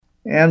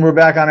And we're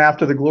back on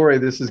After the Glory.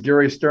 This is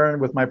Gary Stern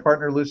with my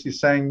partner Lucy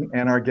Seng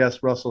and our guest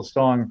Russell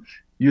Stong,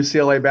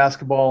 UCLA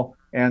basketball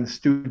and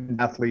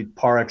student athlete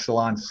par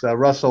excellence.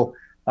 Russell,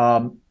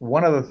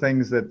 one of the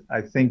things that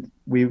I think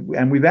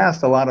we've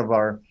asked a lot of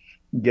our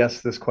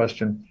guests this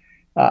question.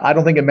 I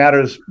don't think it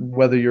matters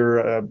whether you're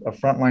a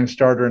frontline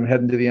starter and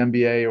heading to the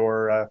NBA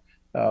or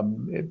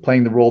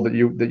playing the role that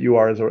you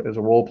are as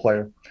a role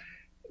player.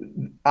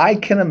 I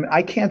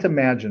can't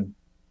imagine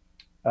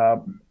a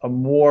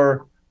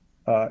more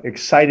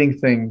exciting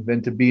thing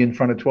than to be in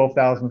front of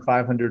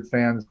 12,500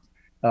 fans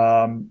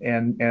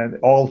and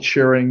all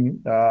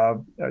cheering,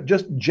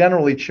 just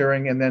generally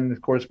cheering. And then,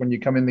 of course, when you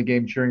come in the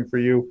game, cheering for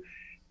you.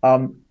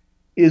 Um,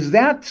 is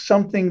that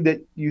something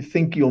that you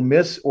think you'll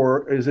miss,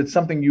 or is it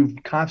something you've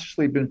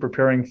consciously been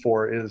preparing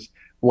for? Is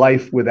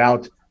life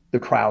without the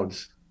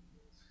crowds?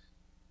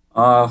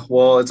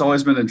 Well, it's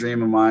always been a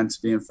dream of mine to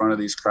be in front of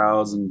these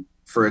crowds, and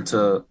for it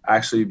to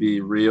actually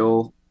be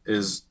real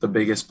is the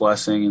biggest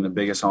blessing and the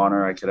biggest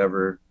honor I could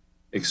ever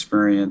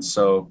experience.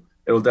 So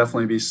it'll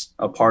definitely be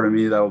a part of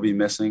me that will be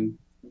missing.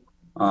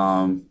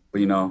 But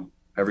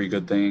every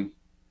good thing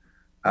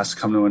has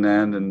to come to an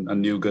end, and a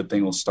new good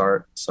thing will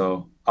start.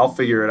 So I'll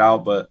figure it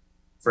out. But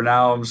for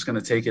now, I'm just gonna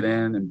take it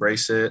in,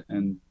 embrace it,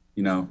 and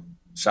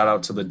shout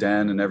out to the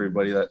Den and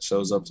everybody that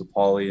shows up to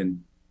Pauly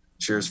and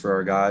cheers for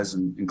our guys,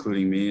 and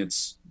including me.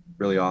 It's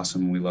really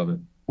awesome, and we love it.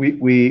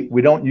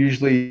 We don't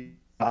usually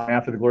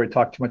after the glory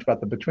talk too much about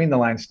the between the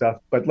line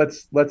stuff, but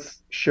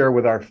let's share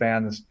with our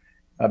fans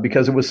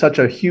because it was such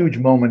a huge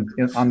moment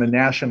on the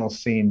national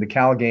scene, the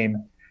Cal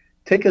game.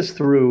 Take us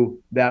through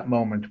that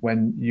moment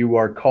when you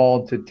are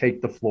called to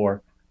take the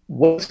floor.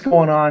 What's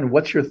going on?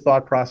 What's your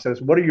thought process?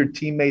 What are your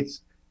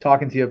teammates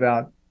talking to you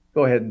about?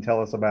 Go ahead and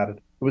tell us about it.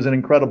 It was an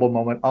incredible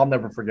moment. I'll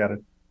never forget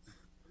it.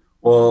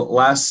 Well,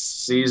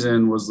 last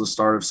season was the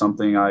start of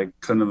something I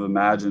couldn't have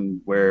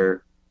imagined,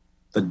 where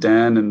the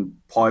Den and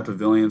Pauley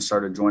Pavilion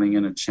started joining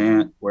in a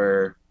chant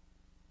where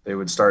they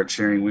would start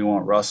cheering, "We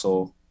want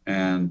Russell."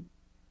 And,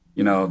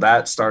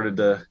 that started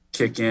to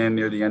kick in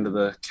near the end of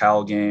the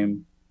Cal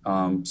game.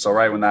 So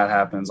right when that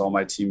happens, all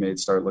my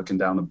teammates start looking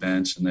down the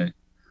bench, and they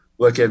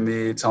look at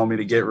me, tell me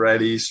to get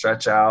ready,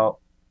 stretch out.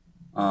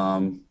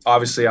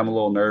 Obviously, I'm a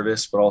little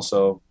nervous, but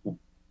also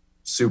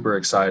super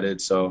excited.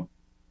 So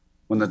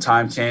when the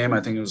time came, I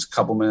think it was a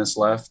couple minutes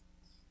left,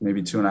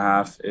 maybe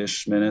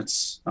 2.5-ish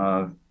minutes.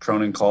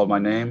 Cronin called my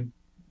name,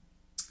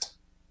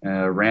 and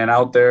I ran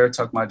out there,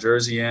 tucked my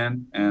jersey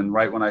in, and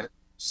right when I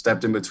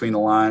stepped in between the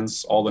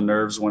lines, all the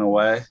nerves went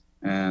away,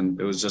 and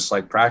it was just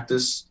like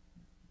practice.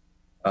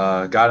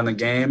 Got in the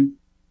game.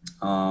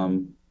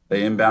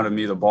 They inbounded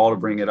me the ball to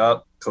bring it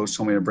up. Coach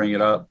told me to bring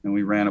it up, and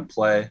we ran a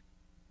play.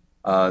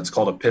 It's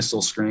called a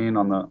pistol screen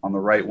on the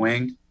right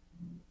wing.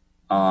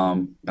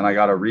 And I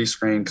got a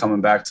rescreen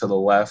coming back to the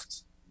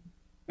left,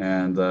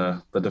 and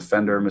the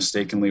defender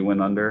mistakenly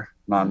went under,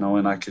 not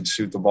knowing I could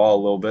shoot the ball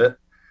a little bit.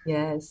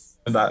 Yes.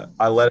 And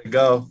I let it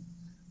go.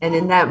 And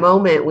in that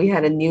moment, we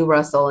had a new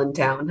Russell in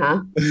town,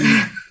 huh?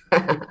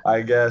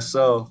 I guess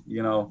so.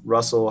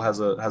 Russell has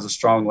a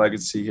strong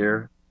legacy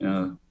here,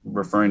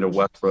 referring to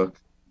Westbrook.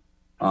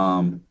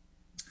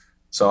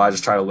 So I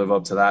just try to live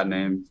up to that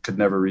name. Could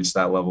never reach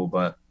that level,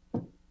 but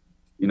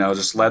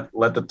just let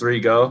the three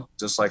go,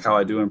 just like how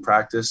I do in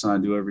practice and I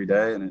do every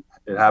day. And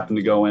it happened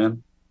to go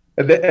in.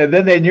 And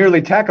then they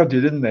nearly tackled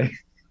you, didn't they?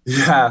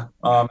 Yeah.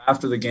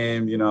 After the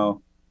game,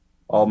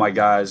 all my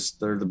guys,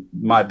 they're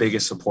my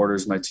biggest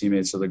supporters. My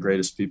teammates are the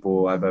greatest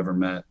people I've ever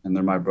met, and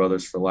they're my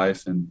brothers for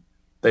life. And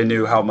they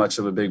knew how much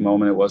of a big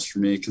moment it was for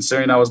me,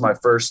 considering that was my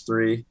first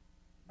three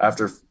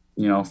after,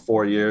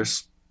 4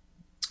 years.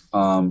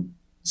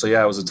 So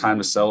yeah, it was a time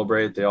to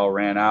celebrate. They all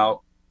ran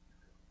out,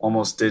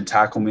 almost did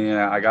tackle me, and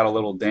I got a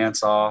little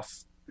dance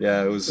off.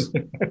 Yeah, it was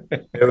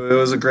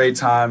a great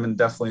time, and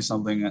definitely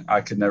something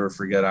I could never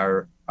forget.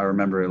 I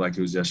remember it like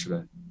it was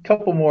yesterday.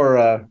 Couple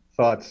more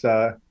thoughts.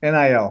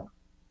 NIL.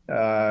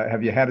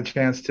 Have you had a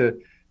chance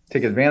to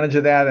take advantage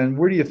of that? And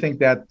where do you think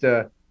that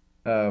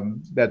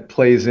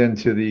plays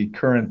into the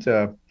current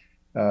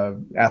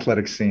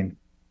athletic scene?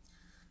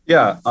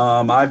 Yeah,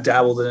 I've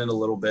dabbled in it a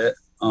little bit.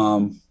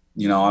 I'm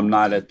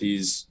not at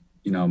these,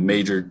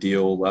 major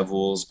deal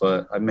levels,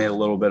 but I've made a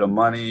little bit of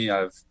money.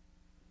 I've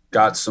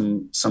got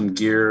some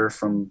gear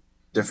from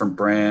different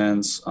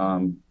brands.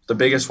 The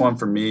biggest one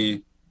for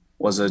me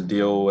was a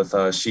deal with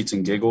Sheets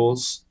and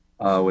Giggles,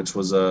 which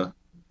was a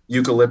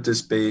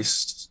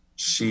eucalyptus-based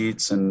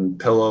sheets and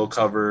pillow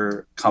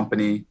cover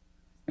company,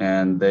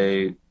 and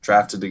they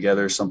drafted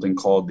together something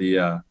called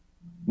the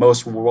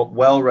most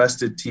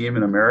well-rested team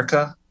in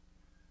America.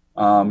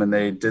 And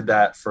they did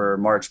that for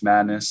March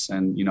Madness.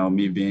 And,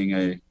 me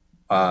being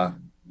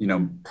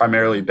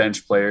primarily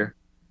bench player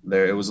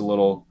there, it was a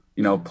little,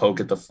 poke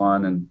at the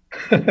fun and,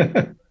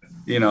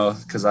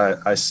 cause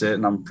I sit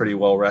and I'm pretty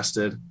well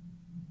rested.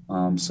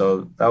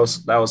 So that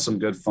was some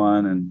good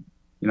fun. And,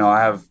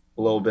 I have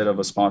a little bit of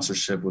a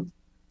sponsorship with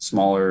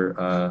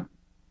smaller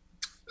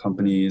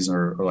companies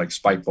or like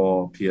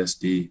Spikeball,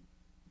 PSD.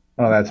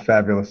 Oh, that's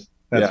fabulous.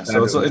 Yeah,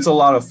 so it's a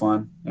lot of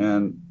fun.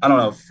 And I don't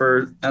know,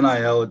 for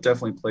NIL, it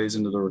definitely plays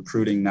into the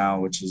recruiting now,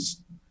 which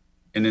is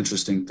an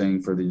interesting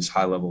thing for these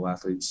high-level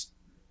athletes.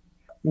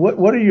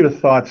 What are your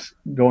thoughts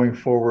going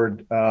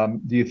forward?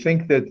 Do you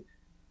think that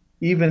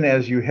even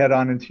as you head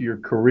on into your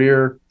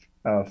career,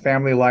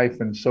 family life,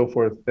 and so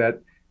forth,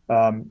 that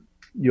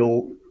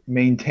you'll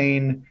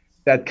maintain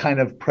that kind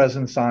of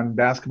presence on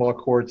basketball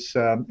courts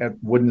at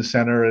Wooden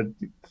Center, at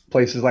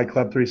places like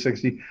Club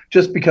 360,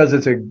 just because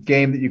it's a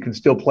game that you can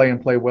still play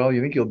and play well?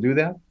 You think you'll do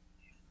that?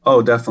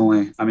 Oh,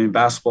 definitely. I mean,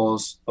 basketball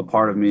is a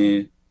part of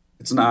me.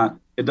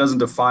 It doesn't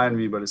define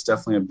me, but it's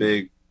definitely a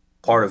big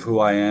part of who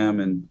I am.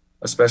 And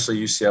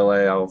especially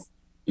UCLA,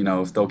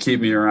 if they'll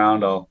keep me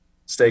around, I'll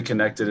stay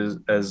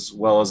connected as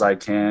well as I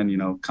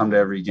can, come to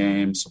every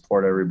game,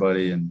 support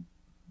everybody. And,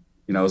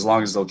 as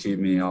long as they'll keep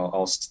me,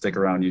 I'll stick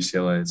around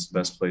UCLA. It's the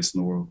best place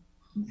in the world.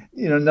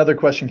 Another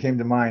question came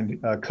to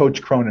mind.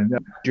 Coach Cronin,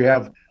 did you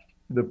have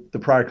the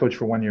prior coach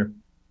for 1 year?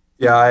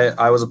 Yeah,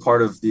 I was a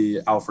part of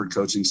the Alfred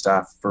coaching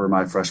staff for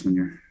my freshman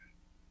year.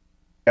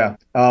 Yeah.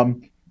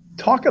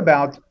 Talk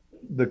about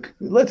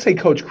let's say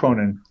Coach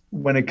Cronin,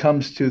 when it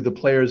comes to the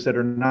players that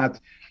are not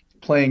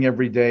playing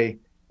every day.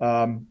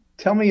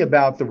 Tell me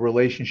about the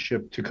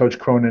relationship to Coach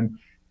Cronin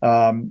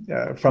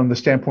from the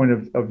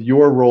standpoint of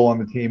your role on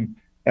the team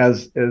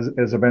as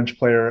a bench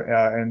player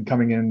and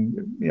coming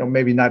in,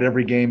 maybe not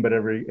every game, but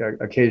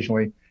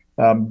occasionally.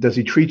 Does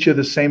he treat you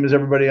the same as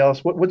everybody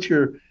else? What's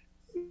your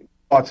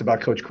thoughts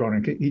about Coach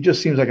Cronin? He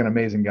just seems like an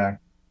amazing guy.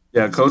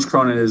 Yeah, Coach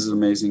Cronin is an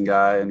amazing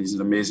guy, and he's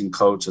an amazing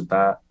coach at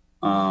that.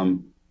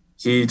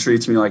 He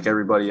treats me like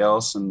everybody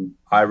else, and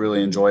I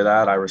really enjoy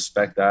that. I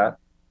respect that.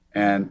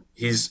 And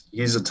he's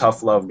a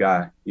tough love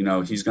guy.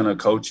 He's going to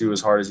coach you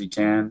as hard as he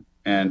can.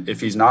 And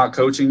if he's not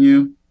coaching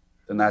you,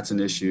 then that's an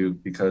issue,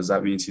 because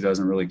that means he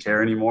doesn't really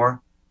care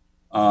anymore.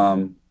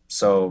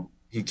 So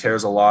he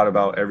cares a lot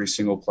about every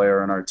single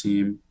player on our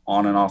team,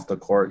 on and off the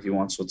court. He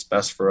wants what's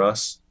best for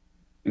us,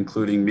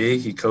 including me.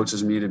 He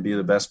coaches me to be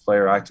the best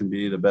player I can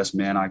be, the best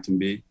man I can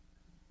be.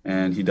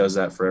 And he does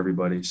that for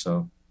everybody.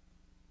 So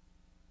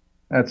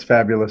that's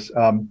fabulous.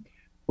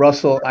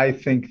 Russell, I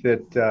think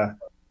that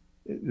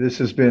this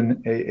has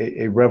been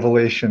a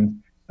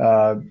revelation.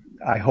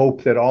 I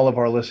hope that all of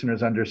our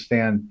listeners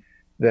understand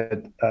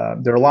that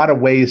there are a lot of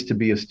ways to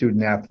be a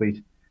student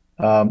athlete,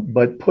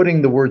 but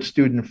putting the word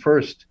student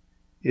first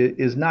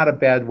is not a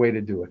bad way to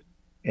do it.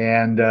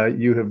 And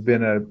you have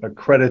been a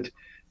credit,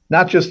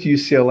 not just to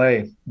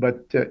UCLA,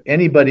 but to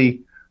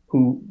anybody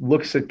who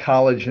looks at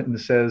college and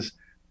says,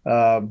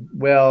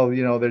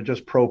 they're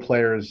just pro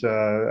players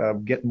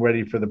getting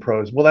ready for the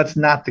pros. Well, that's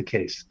not the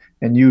case.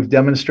 And you've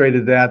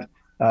demonstrated that.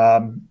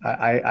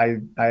 I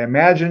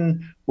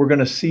imagine we're going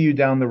to see you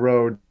down the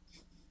road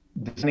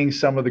designing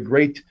some of the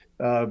great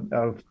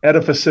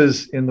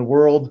edifices in the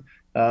world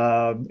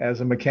as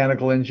a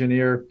mechanical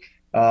engineer,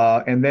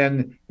 and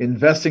then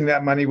investing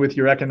that money with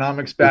your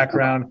economics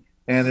background,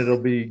 and it'll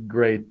be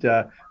great.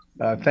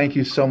 Thank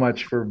you so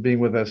much for being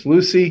with us.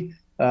 Lucy,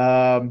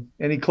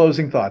 any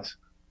closing thoughts?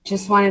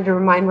 Just wanted to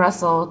remind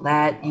Russell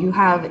that you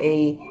have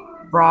a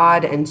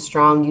broad and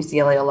strong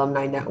UCLA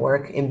alumni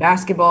network in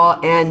basketball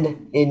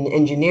and in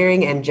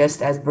engineering, and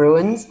just as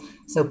Bruins.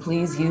 So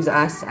please use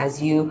us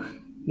as you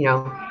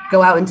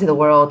go out into the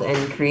world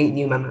and create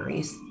new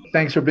memories.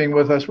 Thanks for being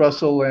with us,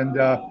 Russell. And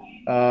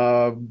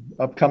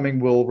upcoming,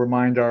 we'll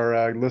remind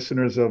our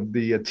listeners of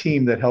the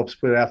team that helps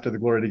put After the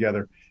Glory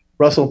together.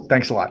 Russell,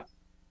 thanks a lot.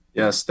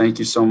 Yes, thank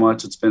you so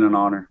much. It's been an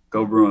honor.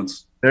 Go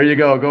Bruins. There you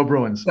go. Go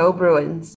Bruins. Go Bruins.